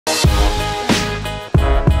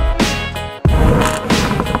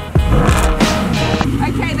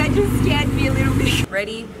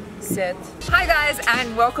Ready, set. Hi guys,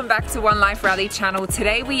 and welcome back to OneLife Rally channel.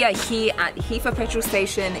 Today we are here at Hifa petrol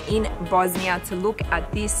station in Bosnia to look at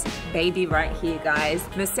this baby right here, guys.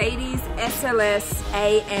 Mercedes SLS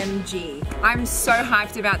AMG. I'm so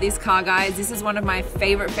hyped about this car, guys. This is one of my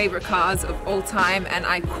favorite cars of all time, and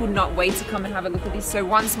I could not wait to come and have a look at this. So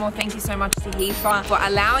once more, thank you so much to Hifa for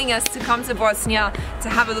allowing us to come to Bosnia to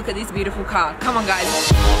have a look at this beautiful car. Come on,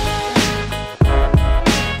 guys.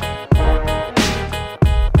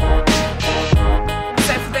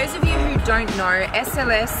 Don't know,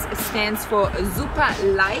 SLS stands for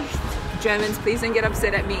SUPERCAR. Germans, please don't get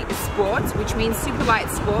upset at me. Sport, which means super light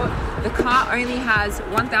sport. The car only has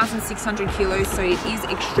 1,600 kilos, so it is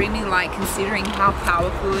extremely light considering how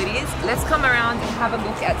powerful it is. Let's come around and have a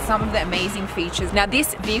look at some of the amazing features. Now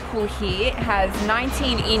this vehicle here has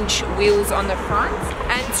 19-inch wheels on the front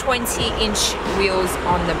and 20-inch wheels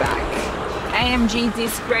on the back. AMG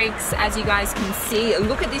disc brakes, as you guys can see.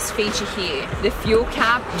 Look at this feature here. The fuel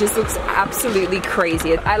cap just looks absolutely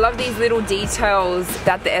crazy. I love these little details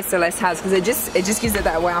that the SLS has because it just gives it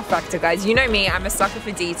that wow factor, guys. You know me, I'm a sucker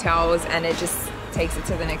for details, and it just takes it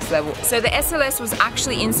to the next level. So the SLS was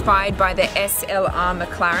actually inspired by the SLR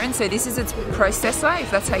McLaren. So this is its predecessor,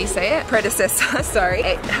 if that's how you say it. Predecessor, sorry.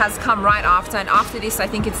 It has come right after, and after this I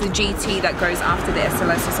think it's the GT that goes after the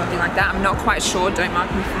SLS or something like that. I'm not quite sure, don't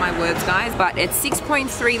mark me for my words, guys. But it's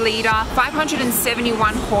 6.3 litre,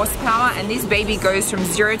 571 horsepower, and this baby goes from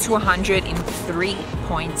 0 to 100 in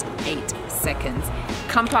 3.8 seconds.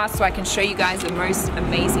 Come past so I can show you guys the most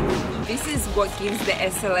amazing. This is what gives the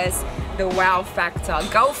SLS the wow factor.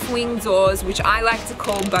 Gulf wing doors, which I like to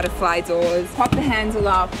call butterfly doors. Pop the handle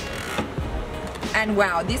up. And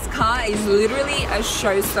wow, this car is literally a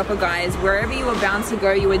showstopper, guys. Wherever you are bound to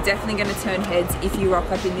go, you are definitely going to turn heads if you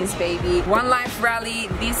rock up in this baby. OneLife Rally,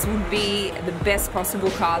 this would be the best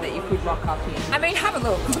possible car that you could rock up in. I mean, have a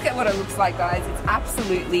look. Look at what it looks like, guys. It's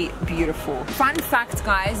absolutely beautiful. Fun fact,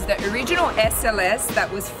 guys, the original SLS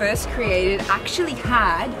that was first created actually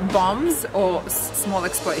had bombs, or small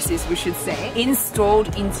explosives, we should say,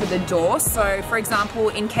 installed into the door. So, for example,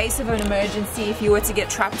 in case of an emergency, if you were to get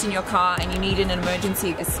trapped in your car and you needed an emergency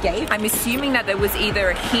escape, I'm assuming that there was either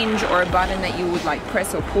a hinge or a button that you would like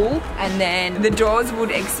press or pull, and then the doors would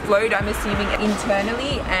explode, I'm assuming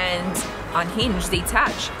internally, and unhinge,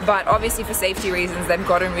 detach. But obviously for safety reasons they've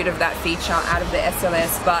gotten rid of that feature out of the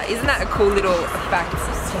SLS. But isn't that a cool little fact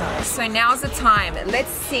to know? So now's the time.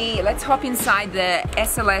 Let's hop inside the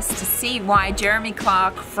SLS to see why Jeremy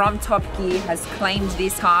Clark from Top Gear has claimed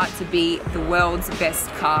this car to be the world's best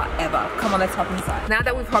car ever. Come on, let's hop inside. Now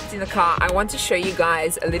that we've hopped in the car, I want to show you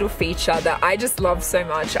guys a little feature that I just love so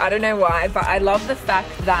much. I don't know why, but I love the fact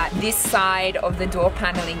that this side of the door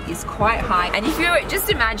paneling is quite high. And if you just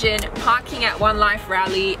imagine parking at OneLife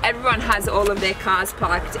Rally, everyone has all of their cars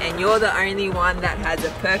parked, and you're the only one that has a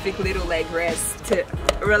perfect little leg rest to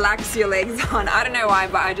relax your legs on. I don't know why,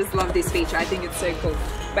 but I just love this feature. I think it's so cool.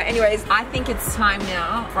 But anyways, I think it's time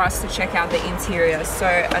now for us to check out the interior. So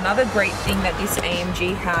another great thing that this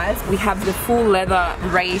AMG has, we have the full leather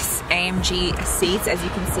race AMG seats, as you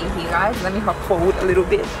can see here, guys. Let me hop forward a little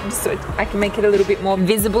bit just so I can make it a little bit more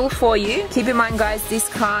visible for you. Keep in mind, guys, this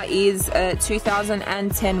car is a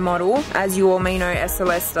 2010 model. As you all may know,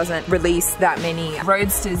 SLS doesn't release that many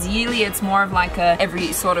roadsters yearly. It's more of like a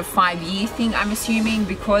every sort of 5-year thing, I'm assuming,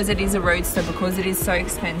 because it is a roadster, because it is so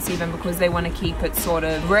expensive, and because they want to keep it sort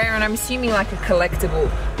of rare, and I'm assuming like a collectible.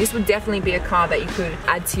 This would definitely be a car that you could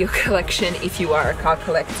add to your collection if you are a car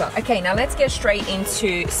collector. Okay, now let's get straight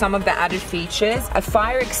into some of the added features. A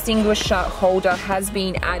fire extinguisher holder has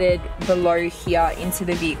been added below here into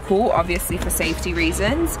the vehicle, obviously for safety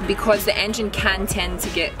reasons, because the engine can tend to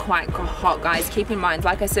get quite hot, guys. Keep in mind,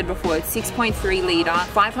 like I said before, it's 6.3 litre,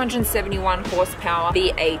 571 horsepower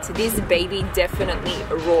V8. This baby definitely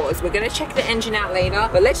roars. We're gonna check the engine out later,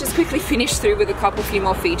 but let's just quickly finish through with a few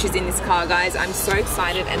more features in this car, guys. I'm so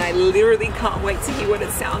excited, and I literally can't wait to hear what it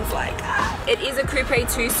sounds like. It is a coupe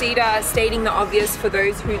 2-seater, stating the obvious for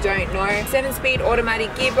those who don't know. 7-speed automatic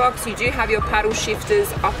gearbox. You do have your paddle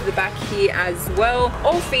shifters up the back here as well.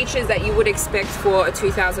 All features that you would expect for a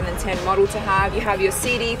 2010 model to have. You have your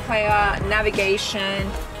CD player,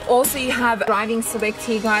 navigation. Also, you have driving select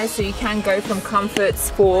here, guys, so you can go from comfort,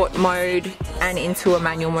 sport mode, and into a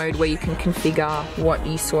manual mode where you can configure what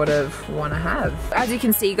you sort of want to have. As you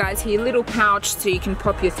can see guys here, little pouch so you can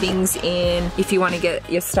pop your things in if you want to get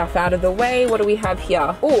your stuff out of the way. What do we have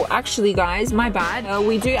here? Oh, actually guys, my bad.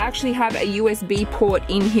 We do actually have a USB port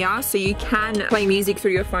in here, so you can play music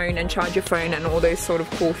through your phone and charge your phone and all those sort of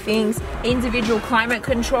cool things. Individual climate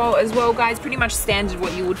control as well guys, pretty much standard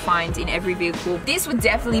what you would find in every vehicle. This would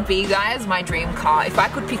definitely be guys my dream car. If I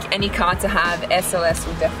could pick any car to have, SLS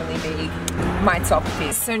would definitely be my top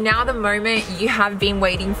pick. So now the moment you have been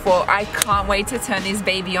waiting for. I can't wait to turn this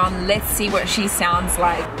baby on. Let's see what she sounds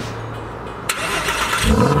like.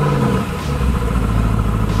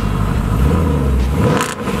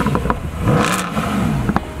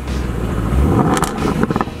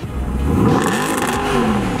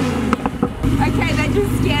 Okay, that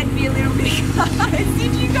just scared me a little bit guys.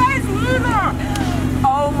 Did you guys hear that?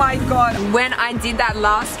 Oh my god. When I did that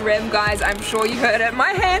last rev guys, I'm sure you heard it, my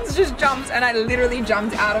hands just jumped and I literally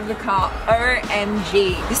jumped out of the car.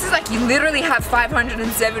 OMG. This is like you literally have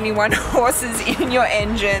 571 horses in your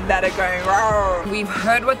engine that are going roar. We've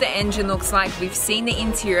heard what the engine looks like, we've seen the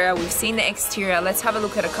interior, we've seen the exterior. Let's have a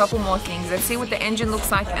look at a couple more things. Let's see what the engine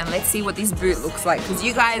looks like and let's see what this boot looks like, because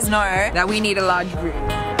you guys know that we need a large boot.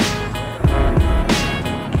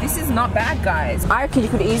 This is not bad guys. I reckon you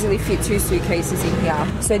could easily fit 2 suitcases in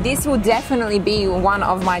here. So this will definitely be one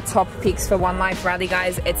of my top picks for OneLife Rally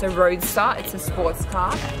guys. It's a roadster, it's a sports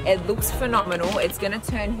car. It looks phenomenal. It's gonna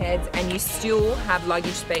turn heads and you still have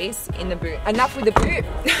luggage space in the boot. Enough with the boot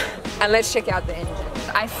and let's check out the engine.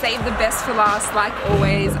 I saved the best for last like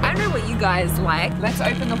always. I don't know what you guys like. Let's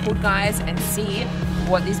open the hood guys and see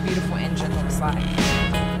what this beautiful engine looks like.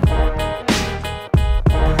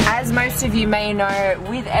 As most of you may know,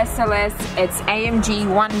 with SLS, it's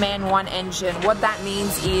AMG, one man, one engine. What that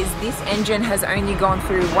means is this engine has only gone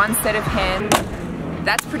through one set of hands.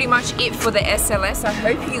 That's pretty much it for the SLS. I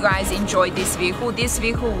hope you guys enjoyed this vehicle. This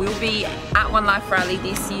vehicle will be at OneLife Rally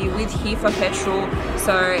this year with Here for Petrol.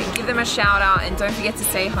 So give them a shout out and don't forget to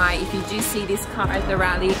say hi if you do see this car at the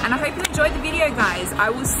rally. And I hope you enjoyed the video guys. I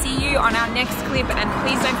will see you on our next clip, and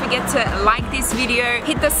please don't forget to like this video,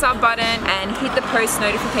 hit the sub button and hit the post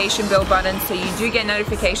notification bell button so you do get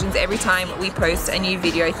notifications every time we post a new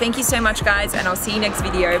video. Thank you so much guys, and I'll see you next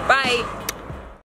video. Bye!